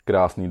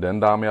Krásný den,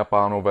 dámy a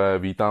pánové,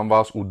 vítám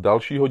vás u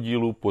dalšího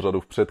dílu pořadu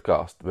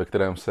Vpředcast, ve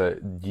kterém se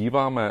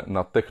díváme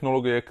na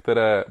technologie,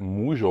 které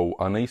můžou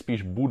a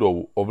nejspíš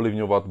budou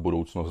ovlivňovat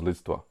budoucnost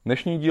lidstva.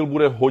 Dnešní díl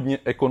bude hodně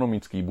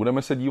ekonomický,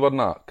 budeme se dívat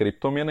na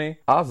kryptoměny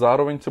a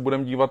zároveň se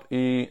budeme dívat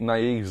i na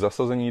jejich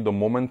zasazení do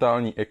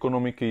momentální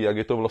ekonomiky, jak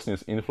je to vlastně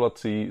s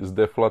inflací, s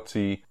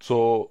deflací,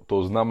 co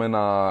to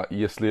znamená,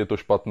 jestli je to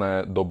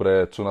špatné,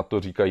 dobré, co na to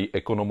říkají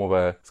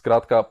ekonomové.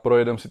 Zkrátka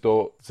projedeme si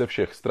to ze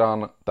všech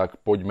stran, tak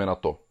pojďme na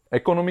to.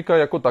 Ekonomika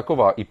jako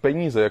taková i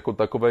peníze jako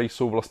takové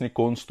jsou vlastně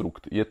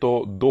konstrukt. Je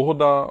to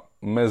dohoda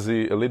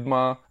mezi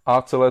lidma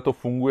a celé to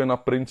funguje na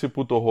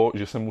principu toho,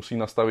 že se musí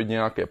nastavit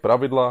nějaké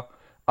pravidla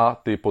a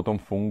ty potom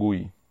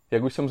fungují.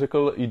 Jak už jsem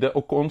řekl, jde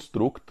o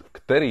konstrukt,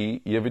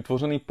 který je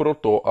vytvořený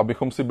proto,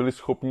 abychom si byli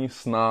schopni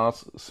s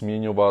nás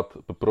směňovat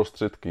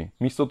prostředky.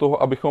 Místo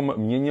toho, abychom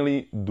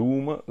měnili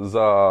dům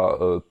za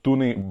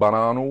tuny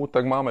banánů,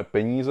 tak máme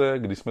peníze,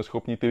 kdy jsme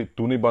schopni ty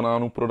tuny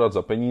banánů prodat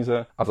za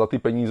peníze a za ty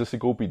peníze si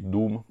koupit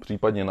dům,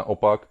 případně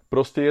naopak.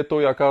 Prostě je to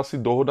jakási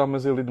dohoda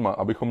mezi lidma,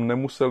 abychom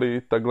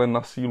nemuseli takhle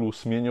na sílu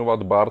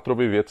směňovat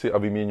barterovy věci a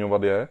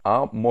vyměňovat je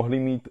a mohli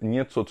mít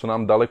něco, co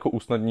nám daleko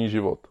usnadní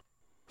život.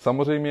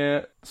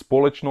 Samozřejmě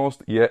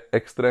společnost je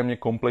extrémně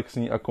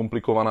komplexní a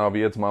komplikovaná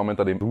věc. Máme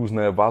tady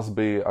různé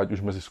vazby, ať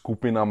už mezi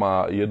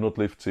skupinama,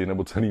 jednotlivci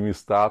nebo celými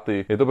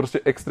státy. Je to prostě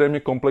extrémně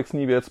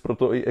komplexní věc,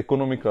 proto i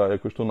ekonomika,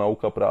 jakožto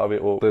nauka právě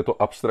o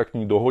této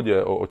abstraktní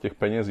dohodě, o těch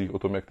penězích, o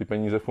tom, jak ty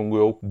peníze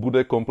fungují,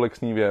 bude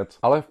komplexní věc.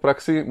 Ale v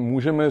praxi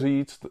můžeme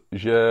říct,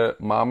 že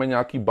máme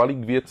nějaký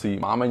balík věcí,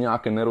 máme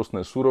nějaké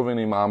nerostné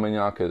suroviny, máme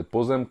nějaké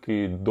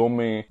pozemky,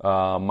 domy,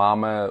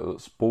 máme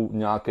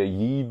nějaké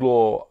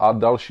jídlo a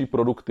další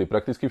produkty.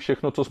 Prakticky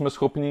všechno, co jsme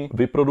schopni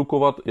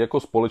vyprodukovat jako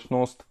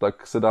společnost,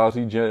 tak se dá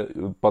říct, že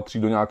patří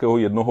do nějakého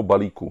jednoho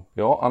balíku.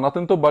 Jo? A na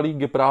tento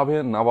balík je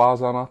právě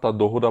navázána ta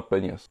dohoda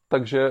peněz.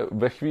 Takže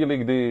ve chvíli,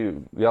 kdy,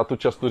 já to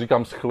často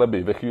říkám z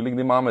chleby, ve chvíli,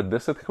 kdy máme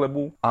 10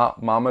 chlebů a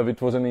máme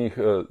vytvořených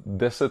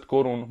 10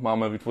 korun,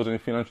 máme vytvořený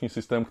finanční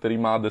systém, který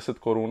má 10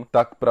 korun,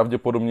 tak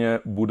pravděpodobně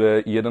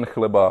bude jeden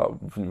chleba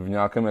v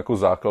nějakém jako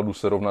základu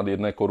se rovnat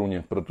 1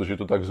 koruně, protože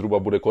to tak zhruba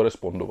bude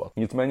korespondovat.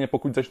 Nicméně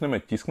pokud začneme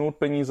tisknout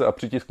peníze a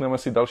přitiskneme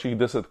si dalších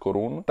 10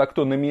 korun, tak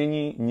to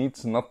nemění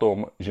nic na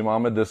tom, že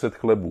máme 10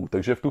 chlebů.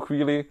 Takže v tu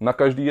chvíli na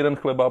každý jeden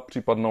chleba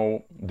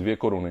připadnou 2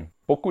 koruny.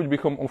 Pokud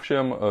bychom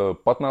ovšem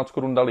 15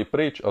 korun dali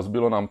pryč a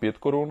zbylo nám 5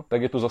 korun,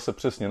 tak je to zase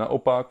přesně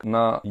naopak.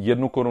 Na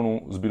 1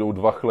 korunu zbydou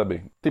 2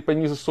 chleby. Ty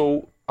peníze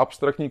jsou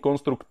abstraktní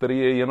konstrukt, který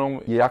je jenom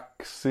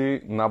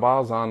jaksi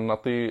navázán na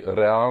ty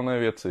reálné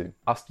věci.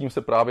 A s tím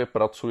se právě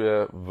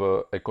pracuje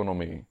v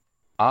ekonomii.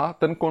 A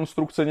ten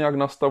konstrukt se nějak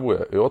nastavuje.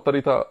 Jo,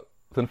 tady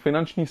ten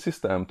finanční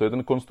systém, to je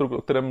ten konstrukt,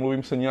 o kterém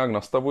mluvím, se nějak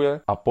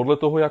nastavuje a podle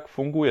toho, jak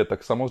funguje,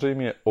 tak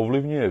samozřejmě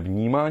ovlivňuje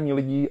vnímání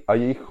lidí a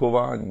jejich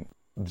chování.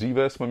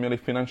 Dříve jsme měli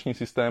finanční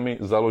systémy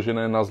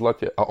založené na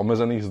zlatě a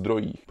omezených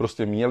zdrojích.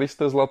 Prostě měli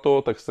jste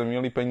zlato, tak jste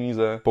měli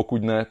peníze,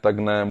 pokud ne, tak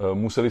ne.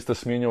 Museli jste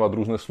směňovat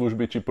různé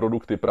služby či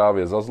produkty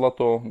právě za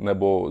zlato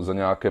nebo za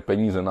nějaké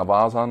peníze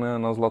navázané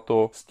na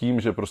zlato s tím,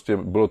 že prostě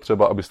bylo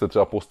třeba, abyste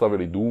třeba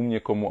postavili dům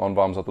někomu a on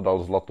vám za to dal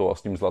zlato a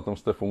s tím zlatem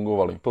jste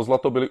fungovali. To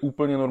zlato byly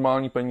úplně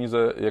normální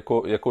peníze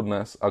jako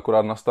dnes,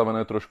 akorát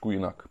nastavené trošku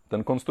jinak.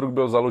 Ten konstrukt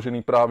byl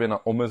založený právě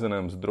na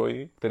omezeném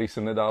zdroji, který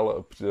se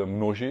nedal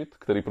množit,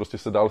 který prostě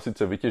se dal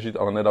sice vytěžit,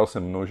 ale nedal se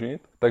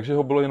množit, takže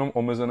ho bylo jenom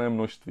omezené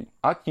množství.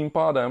 A tím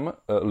pádem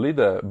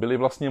lidé byli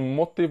vlastně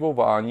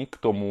motivováni k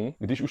tomu,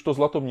 když už to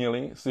zlato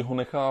měli, si ho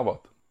nechávat.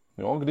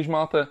 Jo? Když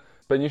máte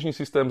peněžní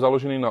systém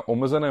založený na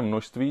omezené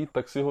množství,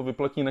 tak si ho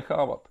vyplatí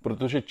nechávat.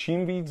 Protože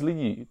čím víc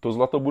lidí to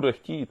zlato bude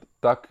chtít,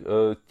 tak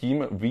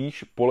tím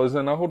výš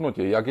poleze na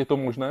hodnotě. Jak je to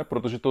možné?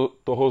 Protože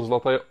toho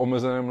zlata je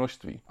omezené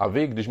množství. A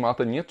vy, když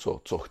máte něco,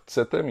 co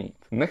chcete mít,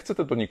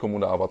 nechcete to nikomu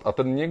dávat a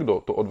ten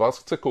někdo to od vás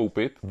chce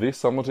koupit, vy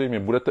samozřejmě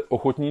budete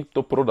ochotní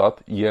to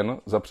prodat jen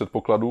za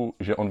předpokladu,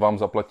 že on vám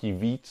zaplatí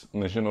víc,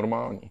 než je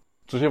normální.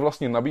 Což je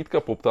vlastně nabídka,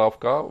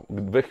 poptávka.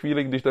 Ve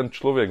chvíli, když ten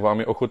člověk vám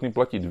je ochotný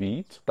platit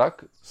víc,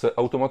 tak se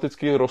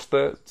automaticky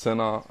roste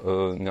cena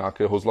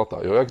nějakého zlata.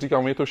 Jo, jak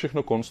říkám, je to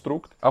všechno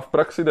konstrukt a v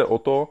praxi jde o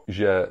to,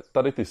 že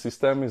tady ty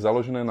systémy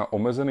založené na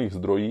omezených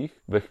zdrojích,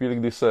 ve chvíli,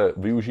 kdy se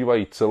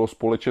využívají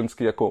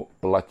celospolečensky jako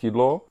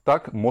platidlo,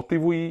 tak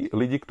motivují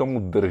lidi k tomu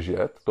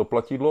držet to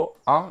platidlo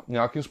a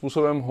nějakým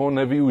způsobem ho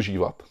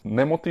nevyužívat.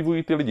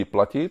 Nemotivují ty lidi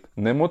platit,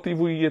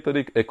 nemotivují je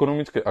tedy k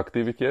ekonomické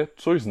aktivitě,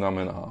 což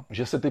znamená,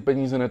 že se ty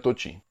peníze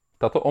netočí.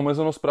 Tato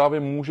omezenost právě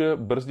může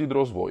brzdit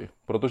rozvoj,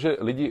 protože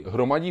lidi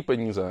hromadí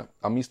peníze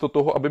a místo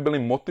toho, aby byli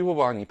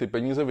motivováni ty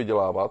peníze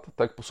vydělávat,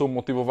 tak jsou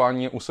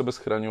motivováni je u sebe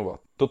schraňovat.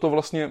 Toto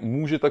vlastně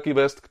může taky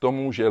vést k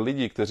tomu, že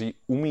lidi, kteří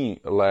umí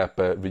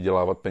lépe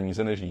vydělávat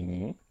peníze než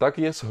jiní, tak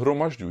je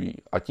shromažďují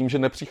a tím, že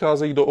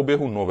nepřicházejí do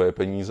oběhu nové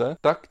peníze,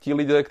 tak ti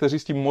lidé, kteří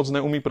s tím moc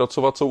neumí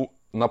pracovat, jsou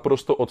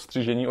naprosto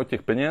odstřižení od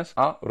těch peněz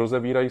a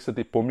rozevírají se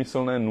ty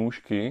pomyslné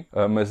nůžky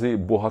mezi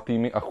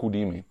bohatými a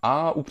chudými.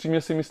 A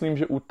upřímně si myslím,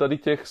 že u tady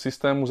těch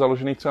systémů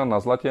založených třeba na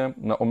zlatě,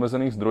 na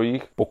omezených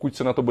zdrojích, pokud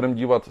se na to budeme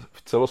dívat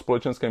v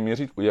celospolečenském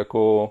měřítku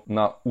jako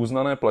na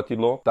uznané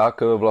platidlo,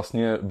 tak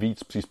vlastně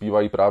víc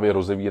přispívají právě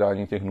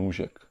rozevírání těch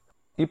nůžek.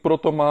 I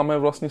proto máme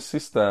vlastně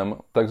systém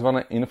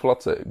takzvané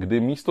inflace, kdy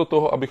místo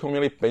toho, abychom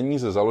měli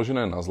peníze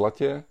založené na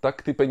zlatě,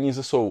 tak ty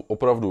peníze jsou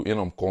opravdu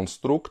jenom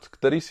konstrukt,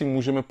 který si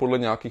můžeme podle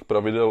nějakých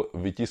pravidel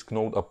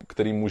vytisknout a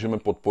který můžeme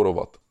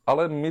podporovat.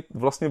 Ale my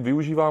vlastně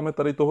využíváme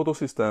tady tohoto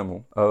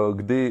systému,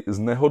 kdy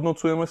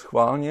znehodnocujeme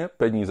schválně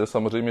peníze,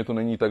 samozřejmě to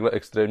není takhle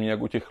extrémní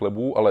jak u těch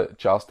chlebů, ale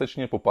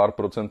částečně po pár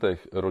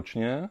procentech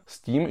ročně,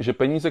 s tím, že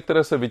peníze,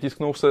 které se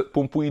vytisknou, se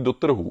pumpují do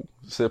trhu,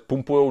 se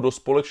pumpují do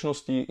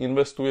společností,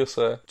 investuje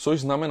se,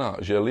 což znamená,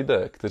 že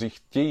lidé, kteří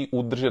chtějí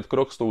udržet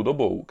krok s tou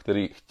dobou,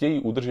 kteří chtějí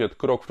udržet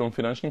krok v tom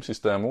finančním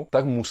systému,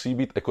 tak musí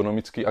být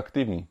ekonomicky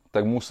aktivní.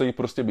 Tak musí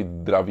prostě být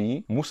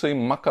zdraví, musí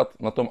makat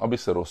na tom, aby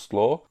se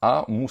rostlo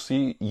a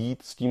musí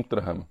jít s tím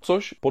trhem,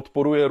 což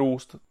podporuje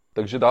růst.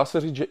 Takže dá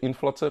se říct, že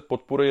inflace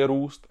podporuje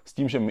růst s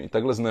tím, že my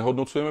takhle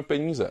znehodnocujeme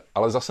peníze,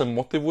 ale zase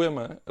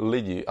motivujeme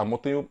lidi a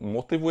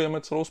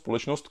motivujeme celou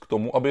společnost k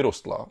tomu, aby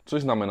rostla.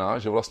 Což znamená,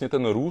 že vlastně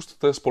ten růst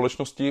té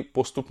společnosti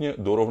postupně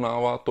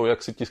dorovnává to,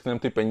 jak si tiskneme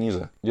ty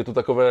peníze. Je to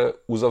takové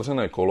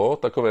uzavřené kolo,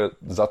 takové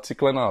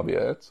zacyklená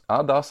věc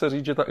a dá se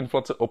říct, že ta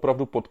inflace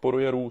opravdu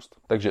podporuje růst.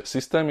 Takže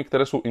systémy,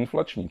 které jsou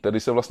inflační, tedy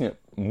se vlastně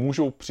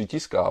můžou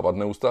přitiskávat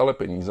neustále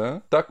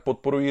peníze, tak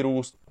podporují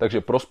růst.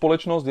 Takže pro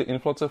společnost je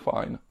inflace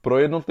fajn. Pro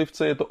jednotlivce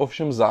je to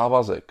ovšem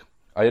závazek.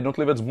 A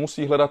jednotlivec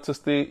musí hledat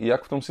cesty,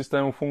 jak v tom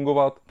systému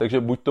fungovat,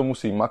 takže buď to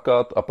musí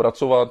makat a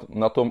pracovat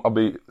na tom,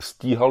 aby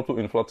stíhal tu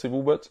inflaci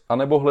vůbec,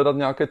 anebo hledat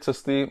nějaké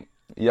cesty,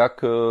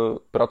 jak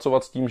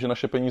pracovat s tím, že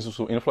naše peníze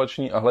jsou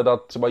inflační a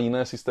hledat třeba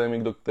jiné systémy,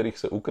 do kterých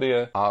se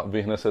ukryje a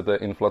vyhne se té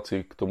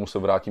inflaci. K tomu se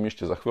vrátím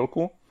ještě za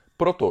chvilku.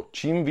 Proto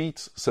čím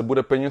víc se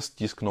bude peněz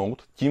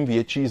tisknout, tím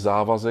větší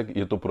závazek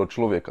je to pro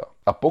člověka.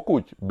 A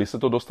pokud by se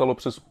to dostalo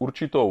přes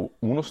určitou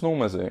únosnou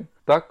mezi,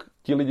 tak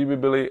ti lidi by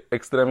byli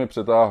extrémně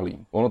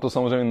přetáhlí. Ono to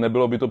samozřejmě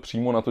nebylo by to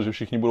přímo na to, že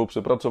všichni budou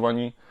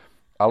přepracovaní,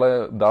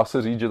 ale dá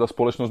se říct, že ta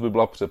společnost by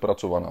byla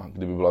přepracovaná,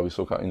 kdyby byla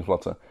vysoká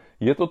inflace.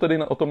 Je to tedy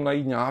o tom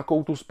najít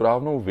nějakou tu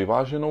správnou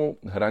vyváženou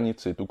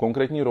hranici, tu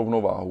konkrétní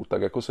rovnováhu,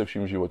 tak jako se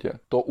vším v životě.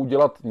 To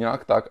udělat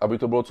nějak tak, aby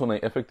to bylo co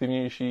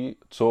nejefektivnější,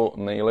 co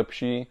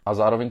nejlepší a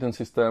zároveň ten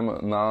systém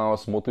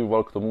nás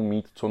motivoval k tomu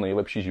mít co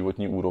nejlepší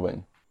životní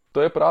úroveň.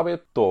 To je právě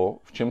to,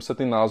 v čem se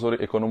ty názory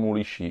ekonomů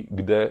liší,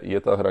 kde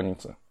je ta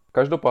hranice.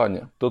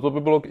 Každopádně, toto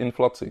by bylo k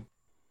inflaci.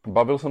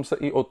 Bavil jsem se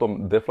i o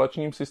tom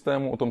deflačním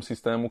systému, o tom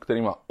systému,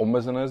 který má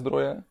omezené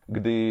zdroje,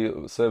 kdy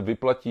se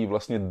vyplatí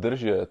vlastně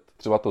držet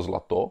třeba to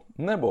zlato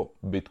nebo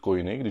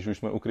bitcoiny, když už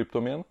jsme u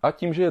kryptoměn. A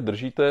tím, že je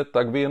držíte,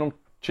 tak vy jenom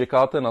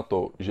čekáte na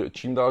to, že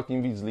čím dál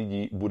tím víc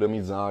lidí bude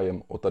mít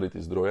zájem o tady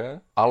ty zdroje,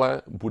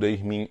 ale bude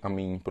jich míň a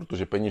míň,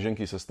 protože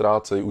peněženky se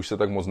ztrácejí, už se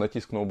tak moc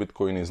netisknou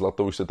bitcoiny,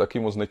 zlato už se taky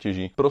moc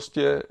netěží.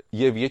 Prostě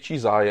je větší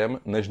zájem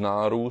než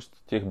nárůst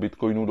těch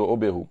bitcoinů do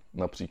oběhu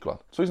například.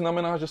 Což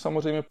znamená, že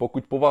samozřejmě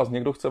pokud po vás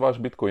někdo chce váš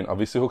bitcoin a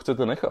vy si ho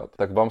chcete nechat,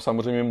 tak vám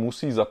samozřejmě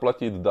musí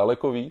zaplatit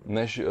daleko víc,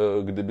 než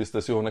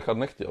kdybyste si ho nechat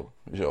nechtěl.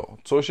 Že jo?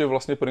 Což je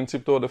vlastně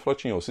princip toho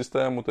deflačního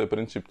systému, to je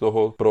princip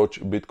toho, proč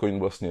bitcoin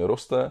vlastně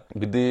roste,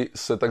 kdy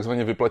se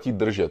takzvaně vyplatí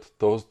držet.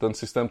 Ten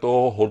systém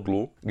toho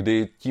hodlu,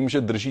 kdy tím,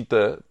 že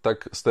držíte, tak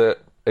jste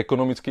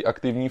ekonomicky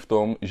aktivní v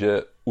tom,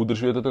 že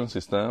udržujete ten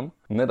systém,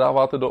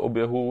 nedáváte do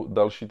oběhu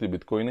další ty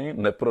bitcoiny,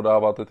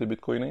 neprodáváte ty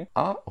bitcoiny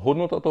a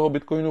hodnota toho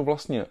bitcoinu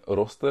vlastně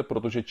roste,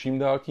 protože čím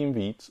dál tím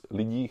víc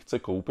lidí chce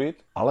koupit,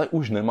 ale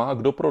už nemá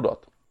kdo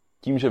prodat.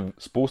 Tím, že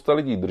spousta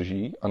lidí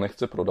drží a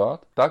nechce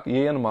prodat, tak je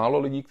jen málo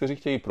lidí, kteří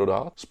chtějí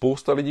prodat,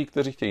 spousta lidí,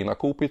 kteří chtějí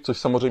nakoupit, což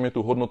samozřejmě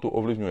tu hodnotu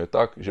ovlivňuje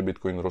tak, že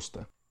bitcoin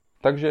roste.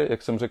 Takže,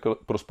 jak jsem řekl,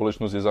 pro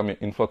společnost je za mě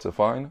inflace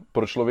fajn,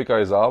 pro člověka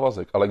je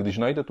závazek, ale když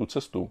najde tu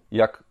cestu,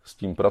 jak s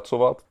tím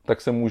pracovat,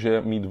 tak se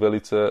může mít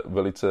velice,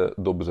 velice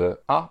dobře.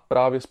 A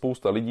právě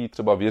spousta lidí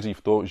třeba věří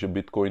v to, že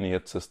Bitcoin je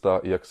cesta,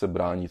 jak se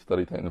bránit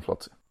tady té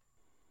inflaci.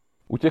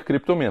 U těch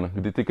kryptoměn,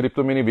 kdy ty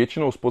kryptoměny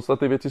většinou z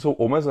podstaty věci jsou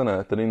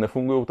omezené, tedy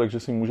nefungují tak, že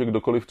si může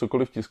kdokoliv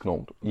cokoliv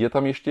tisknout. Je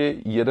tam ještě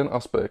jeden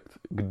aspekt,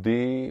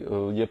 kdy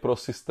je pro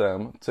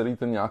systém, celý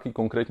ten nějaký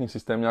konkrétní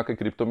systém, nějaké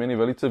kryptoměny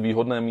velice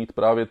výhodné mít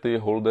právě ty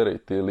holdery,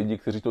 ty lidi,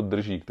 kteří to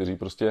drží, kteří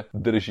prostě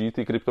drží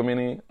ty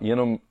kryptoměny,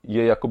 jenom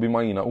je jakoby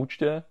mají na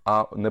účtě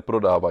a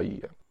neprodávají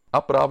je.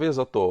 A právě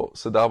za to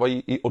se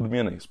dávají i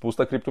odměny.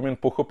 Spousta kryptoměn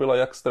pochopila,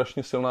 jak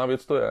strašně silná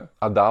věc to je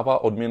a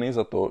dává odměny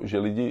za to, že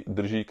lidi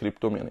drží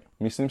kryptoměny.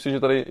 Myslím si, že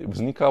tady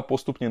vzniká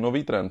postupně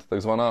nový trend,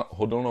 takzvaná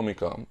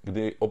hodlnomika,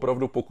 kdy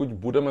opravdu pokud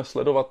budeme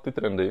sledovat ty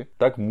trendy,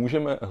 tak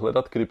můžeme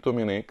hledat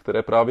kryptoměny,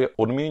 které právě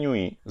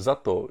odměňují za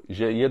to,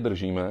 že je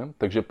držíme,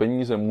 takže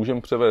peníze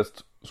můžeme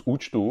převést z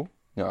účtu,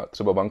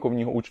 třeba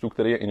bankovního účtu,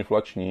 který je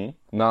inflační,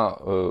 na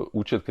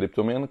účet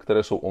kryptoměn,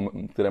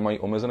 které mají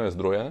omezené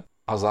zdroje,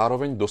 a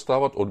zároveň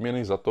dostávat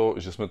odměny za to,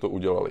 že jsme to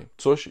udělali.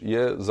 Což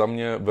je za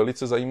mě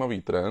velice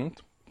zajímavý trend,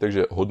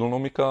 Takže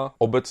hodlnomika,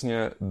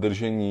 obecně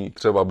držení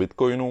třeba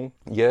bitcoinu,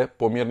 je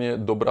poměrně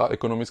dobrá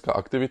ekonomická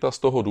aktivita z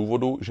toho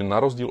důvodu, že na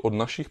rozdíl od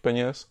našich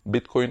peněz,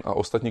 bitcoin a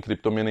ostatní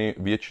kryptoměny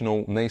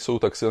většinou nejsou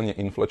tak silně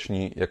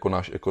inflační jako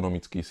náš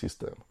ekonomický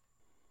systém.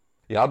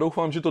 Já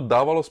doufám, že to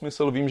dávalo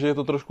smysl, vím, že je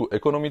to trošku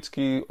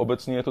ekonomický,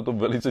 obecně je to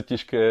velice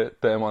těžké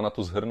téma na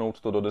to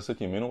shrnout to do 10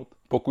 minut.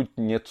 Pokud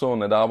něco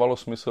nedávalo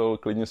smysl,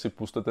 klidně si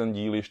puste ten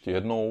díl ještě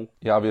jednou.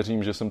 Já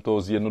věřím, že jsem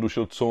to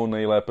zjednodušil co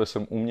nejlépe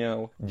jsem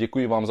uměl.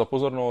 Děkuji vám za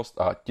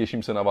pozornost a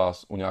těším se na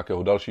vás u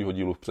nějakého dalšího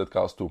dílu v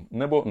předcastu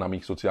nebo na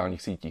mých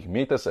sociálních sítích.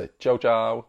 Mějte se, čau čau!